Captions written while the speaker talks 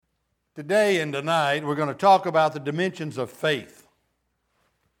Today and tonight, we're going to talk about the dimensions of faith.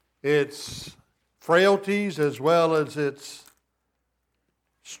 Its frailties as well as its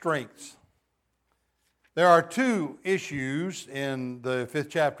strengths. There are two issues in the 5th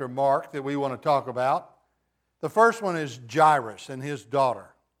chapter of Mark that we want to talk about. The first one is Jairus and his daughter.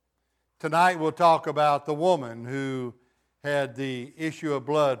 Tonight we'll talk about the woman who had the issue of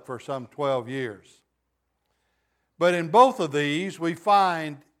blood for some 12 years. But in both of these, we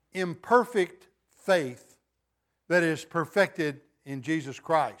find imperfect faith that is perfected in Jesus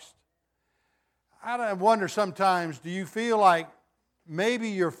Christ. I wonder sometimes, do you feel like maybe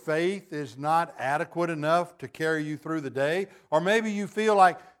your faith is not adequate enough to carry you through the day? Or maybe you feel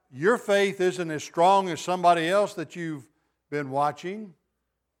like your faith isn't as strong as somebody else that you've been watching,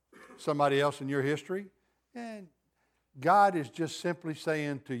 somebody else in your history? And God is just simply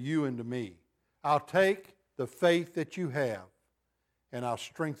saying to you and to me, I'll take the faith that you have and I'll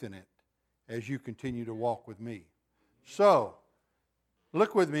strengthen it as you continue to walk with me. So,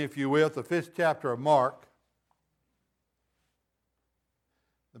 look with me, if you will, at the 5th chapter of Mark.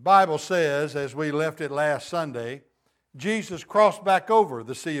 The Bible says, as we left it last Sunday, Jesus crossed back over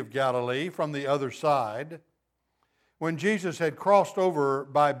the Sea of Galilee from the other side. When Jesus had crossed over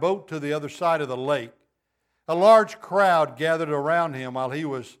by boat to the other side of the lake, a large crowd gathered around him while he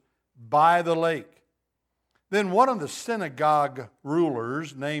was by the lake. Then one of the synagogue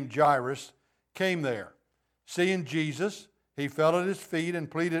rulers, named Jairus, came there. Seeing Jesus, he fell at his feet and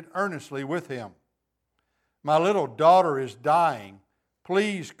pleaded earnestly with him. "My little daughter is dying.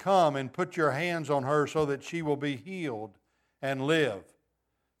 Please come and put your hands on her so that she will be healed and live."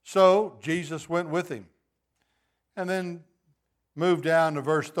 So Jesus went with him. And then move down to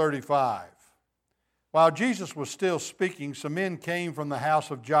verse 35. While Jesus was still speaking, some men came from the house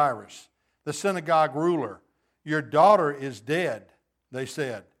of Jairus, the synagogue ruler. "Your daughter is dead," they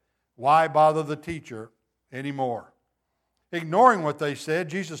said. "Why bother the teacher anymore?" Ignoring what they said,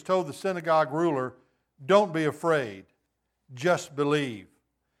 Jesus told the synagogue ruler, "Don't be afraid, just believe."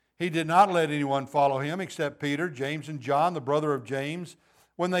 He did not let anyone follow him except Peter, James, and John, the brother of James.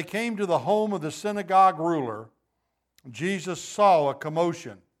 When they came to the home of the synagogue ruler, Jesus saw a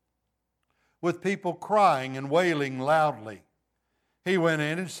commotion with people crying and wailing loudly. He went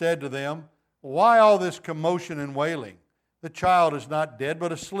in and said to them, "Why all this commotion and wailing? The child is not dead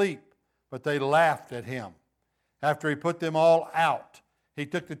but asleep." But they laughed at him. After he put them all out, he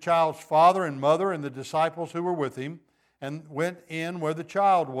took the child's father and mother and the disciples who were with him and went in where the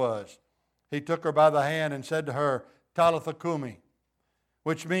child was. He took her by the hand and said to her, "Talitha cumi,"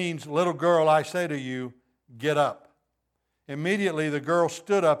 which means, "Little girl, I say to you, get up." Immediately the girl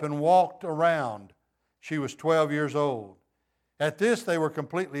stood up and walked around. She was 12 years old. At this they were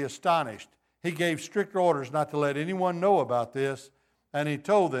completely astonished. He gave strict orders not to let anyone know about this, and he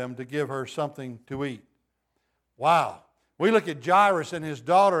told them to give her something to eat. Wow. We look at Jairus and his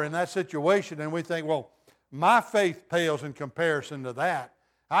daughter in that situation and we think, well, my faith pales in comparison to that.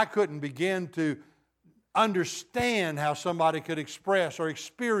 I couldn't begin to understand how somebody could express or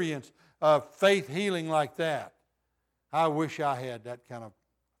experience faith healing like that. I wish I had that kind of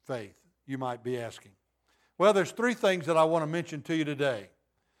faith, you might be asking. Well, there's three things that I want to mention to you today.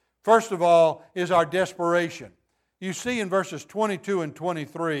 First of all is our desperation. You see in verses 22 and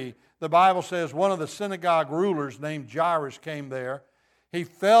 23, the Bible says one of the synagogue rulers named Jairus came there. He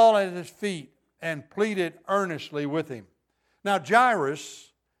fell at his feet and pleaded earnestly with him. Now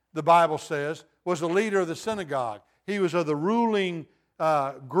Jairus, the Bible says, was the leader of the synagogue. He was of the ruling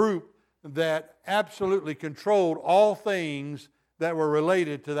group that absolutely controlled all things that were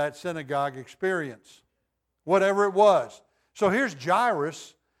related to that synagogue experience, whatever it was. So here's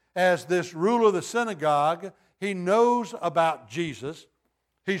Jairus as this ruler of the synagogue. He knows about Jesus.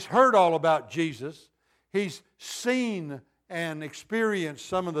 He's heard all about Jesus. He's seen and experienced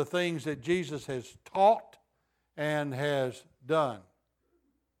some of the things that Jesus has taught and has done.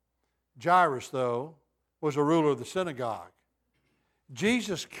 Jairus, though, was a ruler of the synagogue.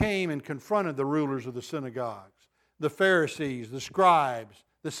 Jesus came and confronted the rulers of the synagogues, the Pharisees, the scribes,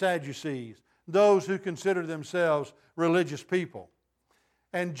 the Sadducees, those who considered themselves religious people.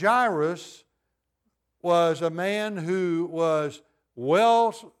 And Jairus was a man who was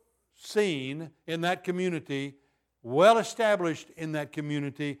well seen in that community, well established in that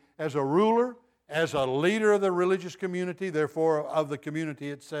community as a ruler, as a leader of the religious community, therefore of the community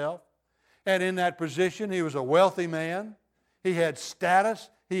itself. And in that position, he was a wealthy man. He had status.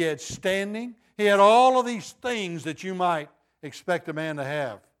 He had standing. He had all of these things that you might expect a man to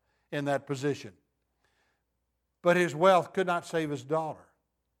have in that position. But his wealth could not save his daughter.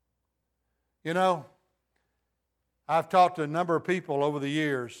 You know, I've talked to a number of people over the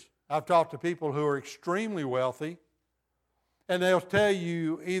years. I've talked to people who are extremely wealthy, and they'll tell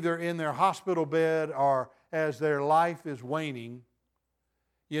you either in their hospital bed or as their life is waning,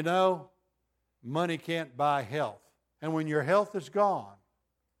 you know, money can't buy health. And when your health is gone,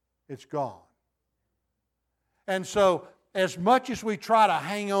 it's gone. And so, as much as we try to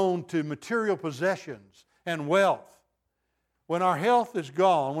hang on to material possessions and wealth, when our health is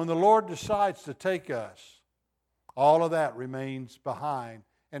gone, when the Lord decides to take us, all of that remains behind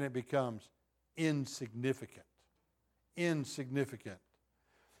and it becomes insignificant. Insignificant.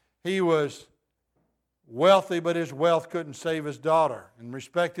 He was wealthy, but his wealth couldn't save his daughter, and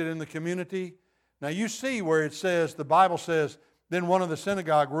respected in the community. Now you see where it says, the Bible says, then one of the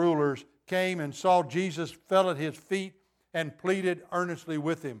synagogue rulers came and saw Jesus, fell at his feet, and pleaded earnestly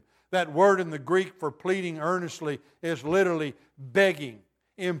with him. That word in the Greek for pleading earnestly is literally begging,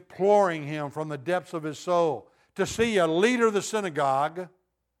 imploring him from the depths of his soul. To see a leader of the synagogue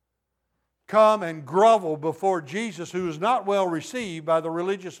come and grovel before Jesus, who was not well received by the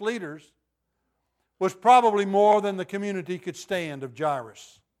religious leaders, was probably more than the community could stand of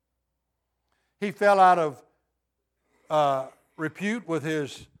Jairus. He fell out of repute with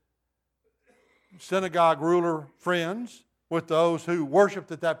his synagogue ruler friends, with those who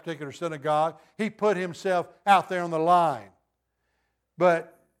worshiped at that particular synagogue. He put himself out there on the line.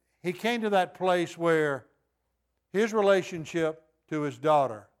 But he came to that place where his relationship to his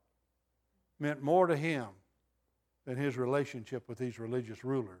daughter meant more to him than his relationship with these religious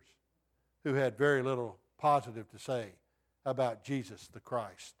rulers who had very little positive to say about Jesus the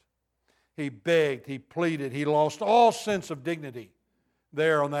Christ. He begged, he pleaded, he lost all sense of dignity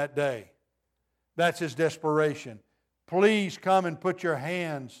there on that day. That's his desperation. Please come and put your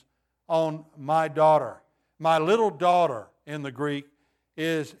hands on my daughter. My little daughter in the Greek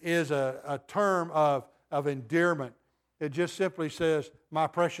is a term of endearment. It just simply says, my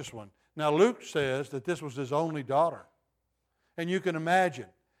precious one. Now Luke says that this was his only daughter. And you can imagine,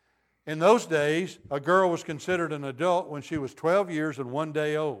 in those days, a girl was considered an adult when she was 12 years and 1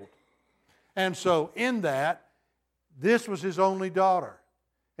 day old. And so in that, this was his only daughter.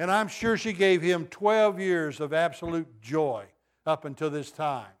 And I'm sure she gave him 12 years of absolute joy up until this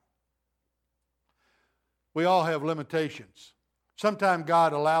time. We all have limitations. Sometimes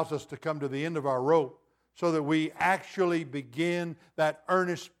God allows us to come to the end of our rope so that we actually begin that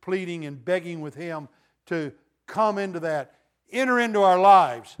earnest pleading and begging with Him to come into that, enter into our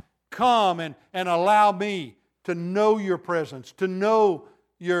lives, come and allow me to know your presence, to know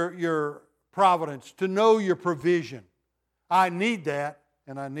your providence, to know your provision. I need that.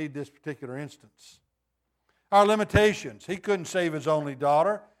 And I need this particular instance. Our limitations. He couldn't save his only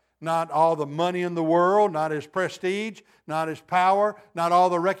daughter. Not all the money in the world, not his prestige, not his power, not all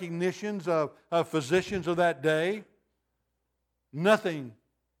the recognitions of physicians of that day. Nothing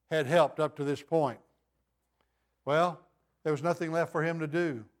had helped up to this point. Well, there was nothing left for him to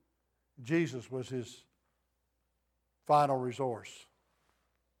do. Jesus was his final resource.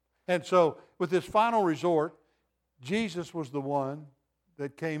 And so, with this final resort, Jesus was the one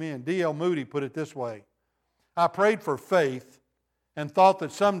that came in. D.L. Moody put it this way: I prayed for faith and thought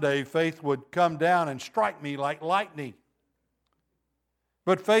that someday faith would come down and strike me like lightning.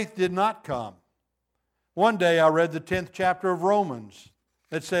 But faith did not come. One day I read the 10th chapter of Romans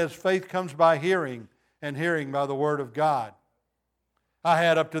that says faith comes by hearing, and hearing by the Word of God. I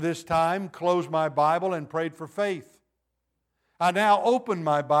had up to this time closed my Bible and prayed for faith. I now opened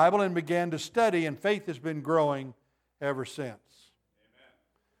my Bible and began to study, and faith has been growing ever since.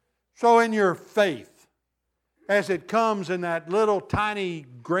 So in your faith, as it comes in that little tiny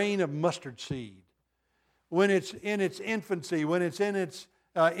grain of mustard seed, when it's in its infancy, when it's in its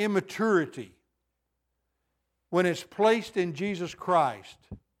immaturity, when it's placed in Jesus Christ,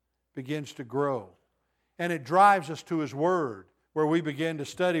 begins to grow. And it drives us to His Word, where we begin to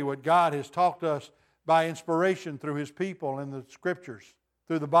study what God has taught us by inspiration through His people in the Scriptures,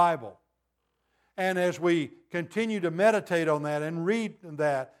 through the Bible. And as we continue to meditate on that and read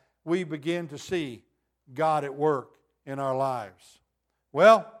that, we begin to see God at work in our lives.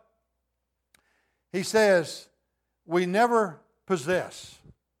 Well, he says we never possess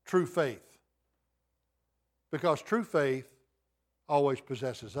true faith because true faith always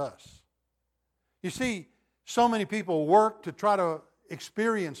possesses us. You see, so many people work to try to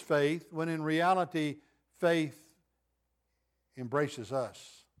experience faith when in reality faith embraces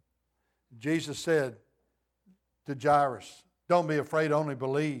us. Jesus said to Jairus, don't be afraid, only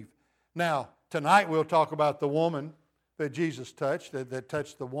believe. Now, tonight we'll talk about the woman that Jesus touched, that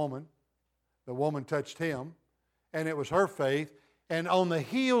touched the woman. The woman touched him, and it was her faith. And on the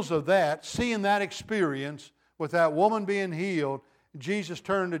heels of that, seeing that experience with that woman being healed, Jesus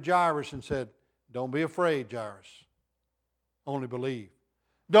turned to Jairus and said, don't be afraid, Jairus. Only believe.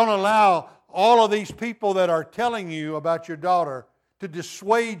 Don't allow all of these people that are telling you about your daughter to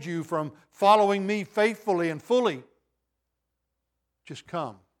dissuade you from following me faithfully and fully. Just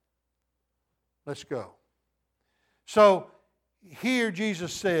come. Let's go. So here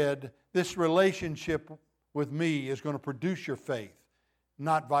Jesus said, this relationship with me is going to produce your faith,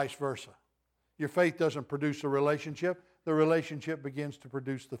 not vice versa. Your faith doesn't produce a relationship. The relationship begins to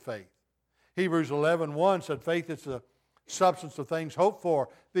produce the faith. Hebrews 11:1 said, faith is the substance of things hoped for,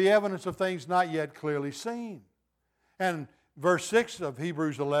 the evidence of things not yet clearly seen. And verse 6 of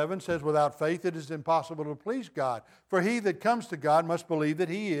Hebrews 11 says, without faith it is impossible to please God. For he that comes to God must believe that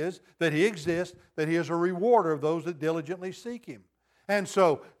He is, that He exists, that He is a rewarder of those that diligently seek Him. And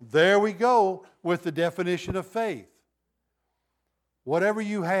so there we go with the definition of faith. Whatever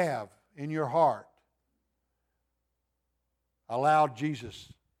you have in your heart, allow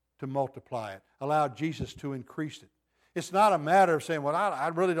Jesus to multiply it. Allow Jesus to increase it. It's not a matter of saying, well, I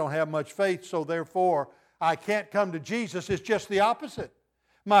really don't have much faith, so therefore I can't come to Jesus. It's just the opposite.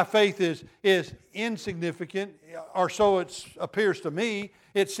 My faith is insignificant, or so it appears to me.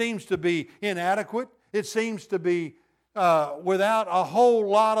 It seems to be inadequate. It seems to be without a whole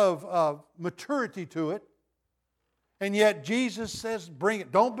lot of maturity to it. And yet Jesus says, bring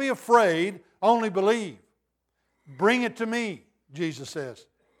it. Don't be afraid, only believe. Bring it to me, Jesus says.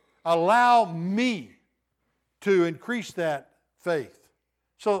 Allow me to increase that faith.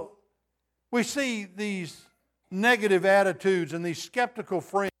 So we see these negative attitudes and these skeptical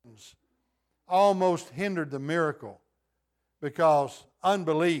friends almost hindered the miracle because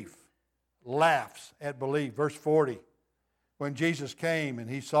unbelief laughs at belief. Verse 40, when Jesus came and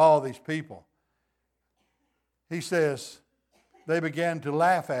He saw these people, He says they began to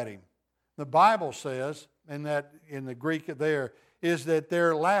laugh at Him. The Bible says, and that in the Greek there, is that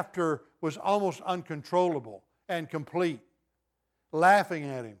their laughter was almost uncontrollable and complete, laughing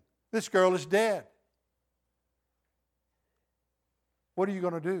at Him. This girl is dead. What are you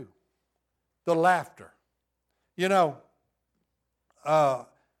going to do? The laughter. You know,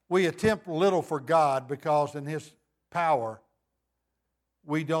 we attempt little for God because in His power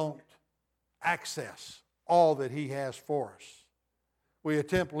we don't access all that He has for us. We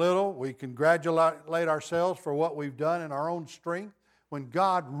attempt little. We congratulate ourselves for what we've done in our own strength when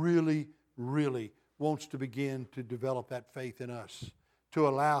God really, really wants to begin to develop that faith in us, to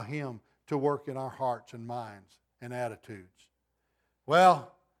allow Him to work in our hearts and minds and attitudes.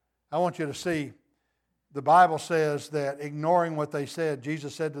 Well, I want you to see, the Bible says that ignoring what they said,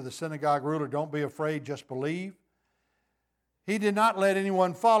 Jesus said to the synagogue ruler, don't be afraid, just believe. He did not let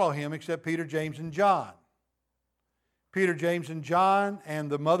anyone follow Him except Peter, James, and John. Peter, James, and John and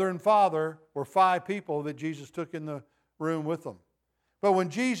the mother and father were 5 people that Jesus took in the room with them. But when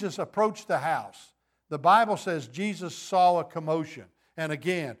Jesus approached the house, the Bible says Jesus saw a commotion. And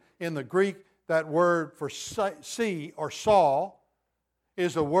again, in the Greek, that word for see or saw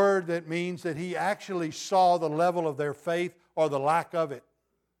is a word that means that He actually saw the level of their faith or the lack of it.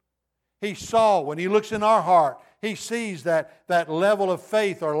 He saw, when He looks in our heart, He sees that level of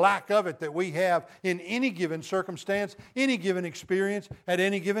faith or lack of it that we have in any given circumstance, any given experience, at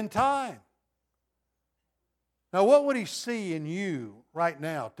any given time. Now, what would He see in you right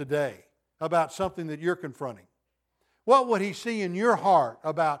now, today, about something that you're confronting? What would He see in your heart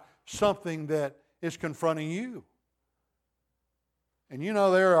about something that is confronting you? And you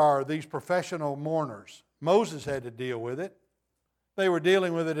know, there are these professional mourners. Moses had to deal with it. They were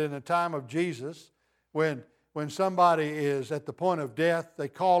dealing with it in the time of Jesus. When somebody is at the point of death, they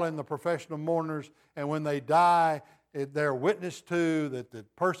call in the professional mourners, and when they die, they're witness to that the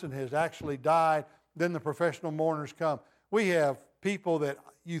person has actually died, then the professional mourners come. We have people that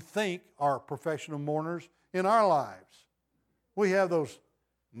you think are professional mourners in our lives. We have those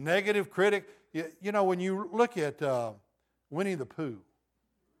negative critics. You know, when you look at Winnie the Pooh,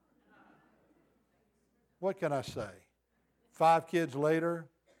 what can I say? 5 kids later,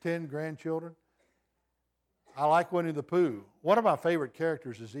 10 grandchildren. I like Winnie the Pooh. One of my favorite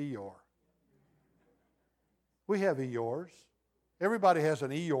characters is Eeyore. We have Eeyores. Everybody has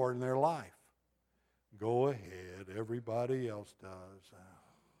an Eeyore in their life. Go ahead, everybody else does.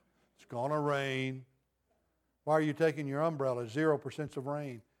 It's going to rain. Why are you taking your umbrella? 0% of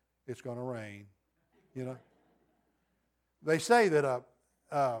rain. It's going to rain. You know. They say that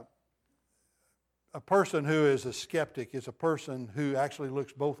a person who is a skeptic is a person who actually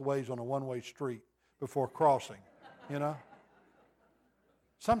looks both ways on a one-way street before crossing, you know.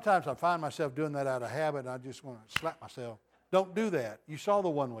 Sometimes I find myself doing that out of habit, and I just want to slap myself. Don't do that. You saw the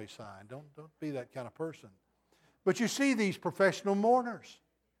one-way sign. Don't be that kind of person. But you see these professional mourners.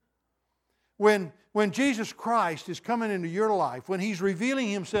 When Jesus Christ is coming into your life, when He's revealing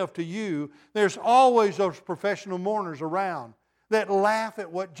Himself to you, there's always those professional mourners around that laugh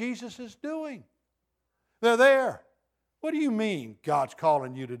at what Jesus is doing. They're there. What do you mean God's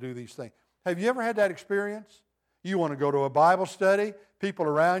calling you to do these things? Have you ever had that experience? You want to go to a Bible study, people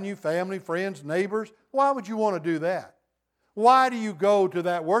around you, family, friends, neighbors. Why would you want to do that? Why do you go to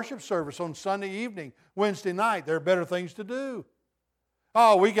that worship service on Sunday evening, Wednesday night? There are better things to do.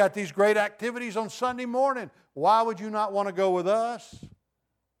 Oh, we got these great activities on Sunday morning. Why would you not want to go with us?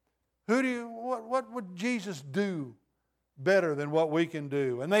 What would Jesus do better than what we can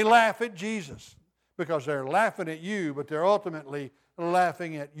do? And they laugh at Jesus because they're laughing at you, but they're ultimately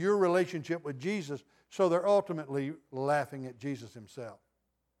laughing at your relationship with Jesus, so they're ultimately laughing at Jesus Himself.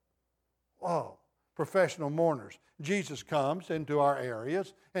 Whoa, professional mourners. Jesus comes into our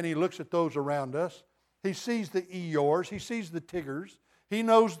areas and He looks at those around us. He sees the Eeyores. He sees the Tiggers. He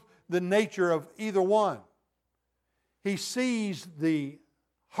knows the nature of either one. He sees the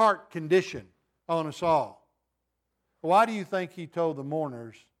heart condition on us all. Why do you think He told the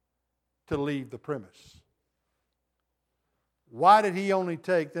mourners to leave the premise? Why did He only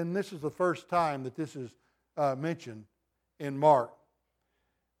take, then this is the first time that this is mentioned in Mark,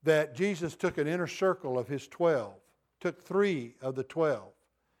 that Jesus took an inner circle of His 12, took 3 of the 12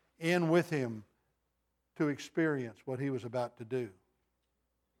 in with Him to experience what He was about to do.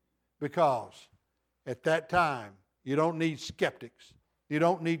 Because at that time, you don't need skeptics. You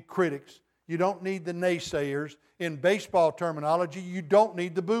don't need critics. You don't need the naysayers. In baseball terminology, you don't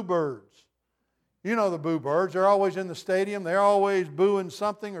need the boo birds. You know the boo birds. They're always in the stadium. They're always booing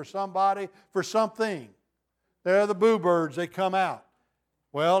something or somebody for something. They're the boo birds. They come out.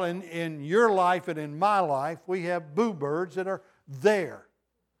 Well, in your life and in my life, we have boo birds that are there.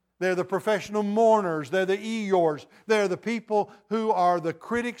 They're the professional mourners. They're the Eeyores. They're the people who are the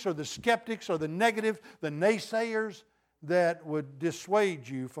critics or the skeptics or the negative, the naysayers that would dissuade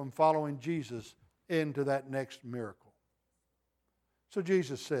you from following Jesus into that next miracle. So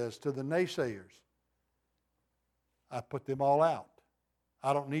Jesus says to the naysayers, I put them all out.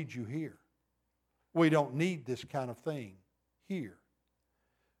 I don't need you here. We don't need this kind of thing here.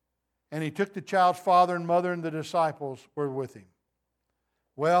 And He took the child's father and mother, and the disciples were with Him.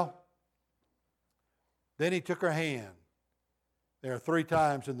 Well, then He took her hand. There are 3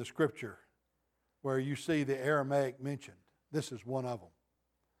 times in the Scripture where you see the Aramaic mentioned. This is one of them.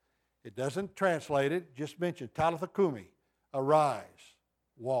 It doesn't translate it, just mention Talitha Kumi, arise,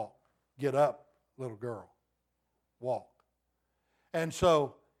 walk, get up, little girl, walk. And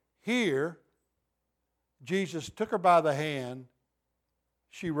so here, Jesus took her by the hand,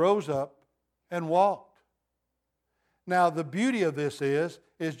 she rose up and walked. Now the beauty of this is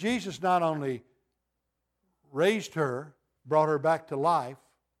Jesus not only raised her, brought her back to life,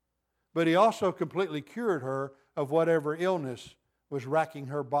 but He also completely cured her of whatever illness was racking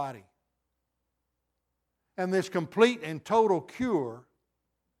her body. And this complete and total cure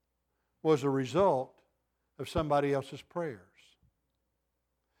was a result of somebody else's prayers.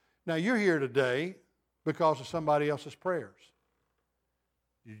 Now you're here today because of somebody else's prayers.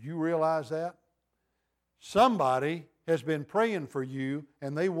 Did you realize that? Somebody has been praying for you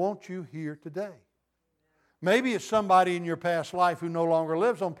and they want you here today. Maybe it's somebody in your past life who no longer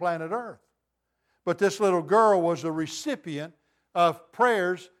lives on planet Earth. But this little girl was a recipient of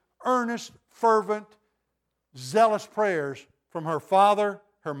prayers, earnest, fervent, zealous prayers from her father,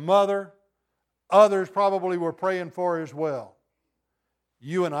 her mother. Others probably were praying for her as well.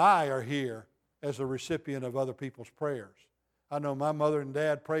 You and I are here as a recipient of other people's prayers. I know my mother and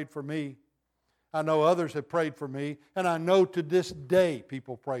dad prayed for me. I know others have prayed for me. And I know to this day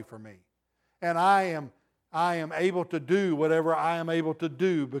people pray for me. And I am able to do whatever I am able to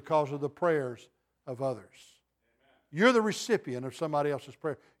do because of the prayers of others. Amen. You're the recipient of somebody else's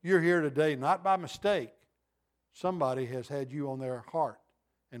prayer. You're here today not by mistake. Somebody has had you on their heart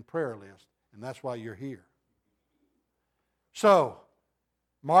and prayer list, and that's why you're here. So,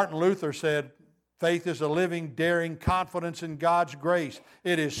 Martin Luther said, faith is a living, daring confidence in God's grace.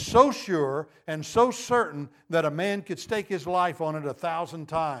 It is so sure and so certain that a man could stake his life on it 1,000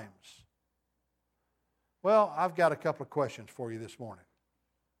 times. Well, I've got a couple of questions for you this morning.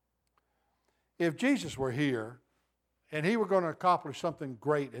 If Jesus were here and He were going to accomplish something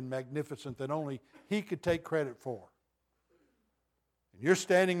great and magnificent that only He could take credit for, and you're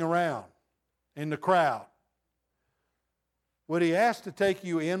standing around in the crowd, would He ask to take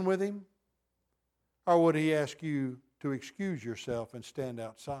you in with Him? Or would He ask you to excuse yourself and stand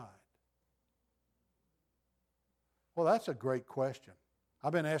outside? Well, that's a great question.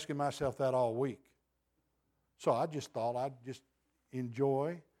 I've been asking myself that all week. So I just thought I'd just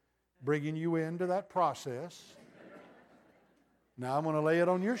enjoy bringing you into that process. Now I'm going to lay it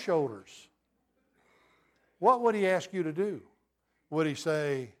on your shoulders. What would he ask you to do? Would he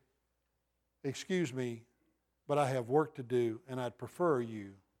say, excuse me, but I have work to do and I'd prefer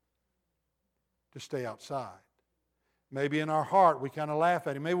you to stay outside? Maybe in our heart we kind of laugh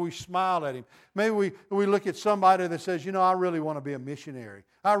at him. Maybe we smile at him. Maybe we look at somebody that says, you know, I really want to be a missionary.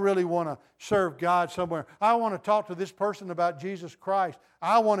 I really want to serve God somewhere. I want to talk to this person about Jesus Christ.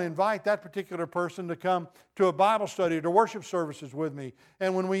 I want to invite that particular person to come to a Bible study or to worship services with me.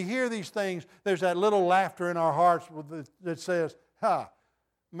 And when we hear these things, there's that little laughter in our hearts that says,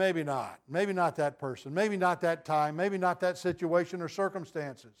 maybe not. Maybe not that person. Maybe not that time. Maybe not that situation or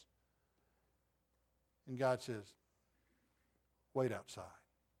circumstances. And God says, wait outside.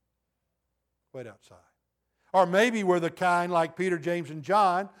 Wait outside. Or maybe we're the kind like Peter, James, and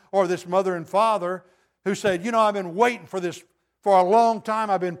John, or this mother and father who said, you know, I've been waiting for this for a long time.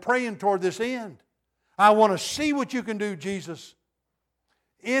 I've been praying toward this end. I want to see what you can do, Jesus,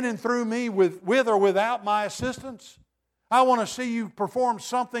 in and through me with or without my assistance. I want to see you perform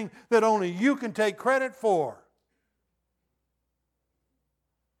something that only you can take credit for.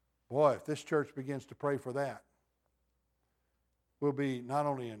 Boy, if this church begins to pray for that, we'll be not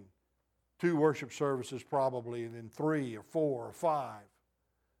only in 2 worship services probably, and in 3 or 4 or 5,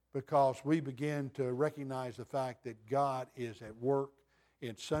 because we begin to recognize the fact that God is at work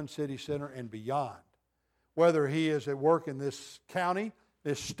in Sun City Center and beyond. Whether He is at work in this county,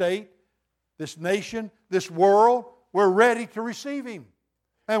 this state, this nation, this world, we're ready to receive Him.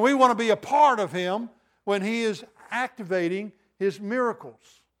 And we want to be a part of Him when He is activating His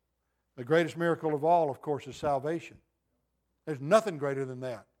miracles. The greatest miracle of all, of course, is salvation. There's nothing greater than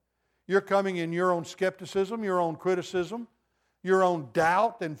that. You're coming in your own skepticism, your own criticism, your own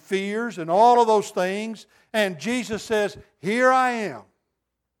doubt and fears and all of those things. And Jesus says, here I am.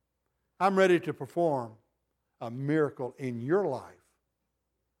 I'm ready to perform a miracle in your life.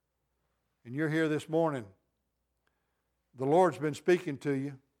 And you're here this morning. The Lord's been speaking to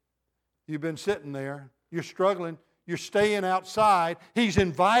you. You've been sitting there. You're struggling. You're staying outside. He's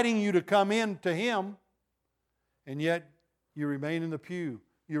inviting you to come in to Him. And yet you remain in the pew.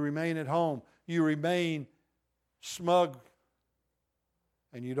 You remain at home. You remain smug.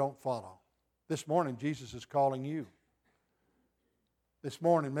 And you don't follow. This morning, Jesus is calling you. This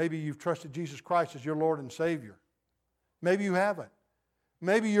morning, maybe you've trusted Jesus Christ as your Lord and Savior. Maybe you haven't.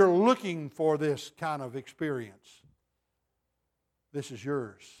 Maybe you're looking for this kind of experience. This is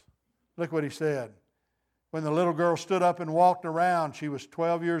yours. Look what He said. When the little girl stood up and walked around, she was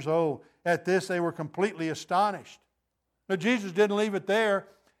 12 years old. At this, they were completely astonished. Now, Jesus didn't leave it there.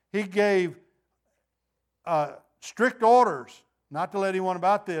 He gave strict orders not to let anyone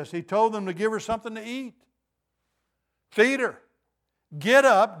about this. He told them to give her something to eat. Feed her. Get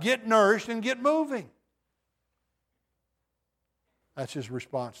up, get nourished, and get moving. That's His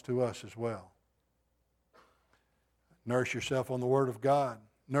response to us as well. Nourish yourself on the Word of God.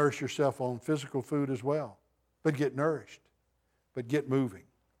 Nourish yourself on physical food as well. But get nourished. But get moving.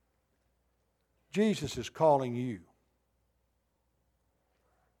 Jesus is calling you.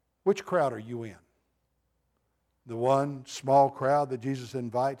 Which crowd are you in? The one small crowd that Jesus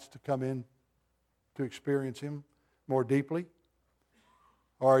invites to come in to experience Him more deeply?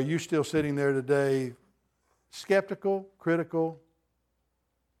 Or are you still sitting there today skeptical, critical,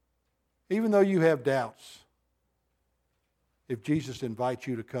 even though you have doubts? If Jesus invites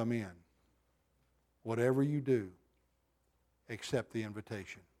you to come in, whatever you do, accept the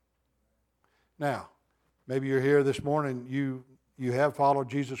invitation. Now, maybe you're here this morning, you have followed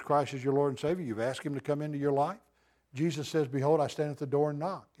Jesus Christ as your Lord and Savior. You've asked Him to come into your life. Jesus says, behold, I stand at the door and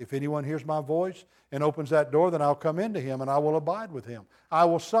knock. If anyone hears my voice and opens that door, then I'll come into him and I will abide with him. I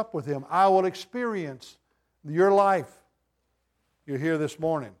will sup with him. I will experience your life. You're here this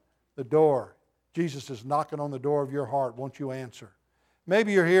morning. The door. Jesus is knocking on the door of your heart. Won't you answer?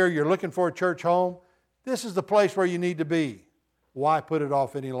 Maybe you're here, you're looking for a church home. This is the place where you need to be. Why put it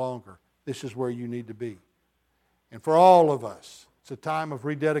off any longer? This is where you need to be. And for all of us, it's a time of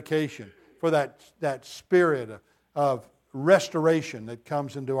rededication for that spirit of restoration that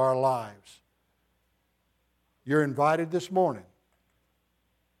comes into our lives. You're invited this morning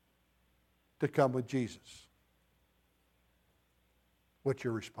to come with Jesus. What's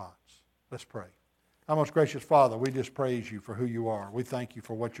your response? Let's pray. Our most gracious Father, we just praise You for who You are. We thank You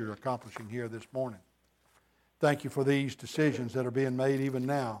for what You're accomplishing here this morning. Thank You for these decisions that are being made even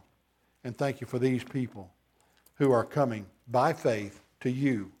now. And thank You for these people who are coming by faith to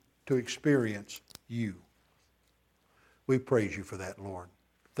You to experience You. We praise You for that, Lord.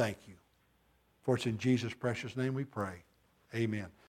 Thank You. For it's in Jesus' precious name we pray. Amen.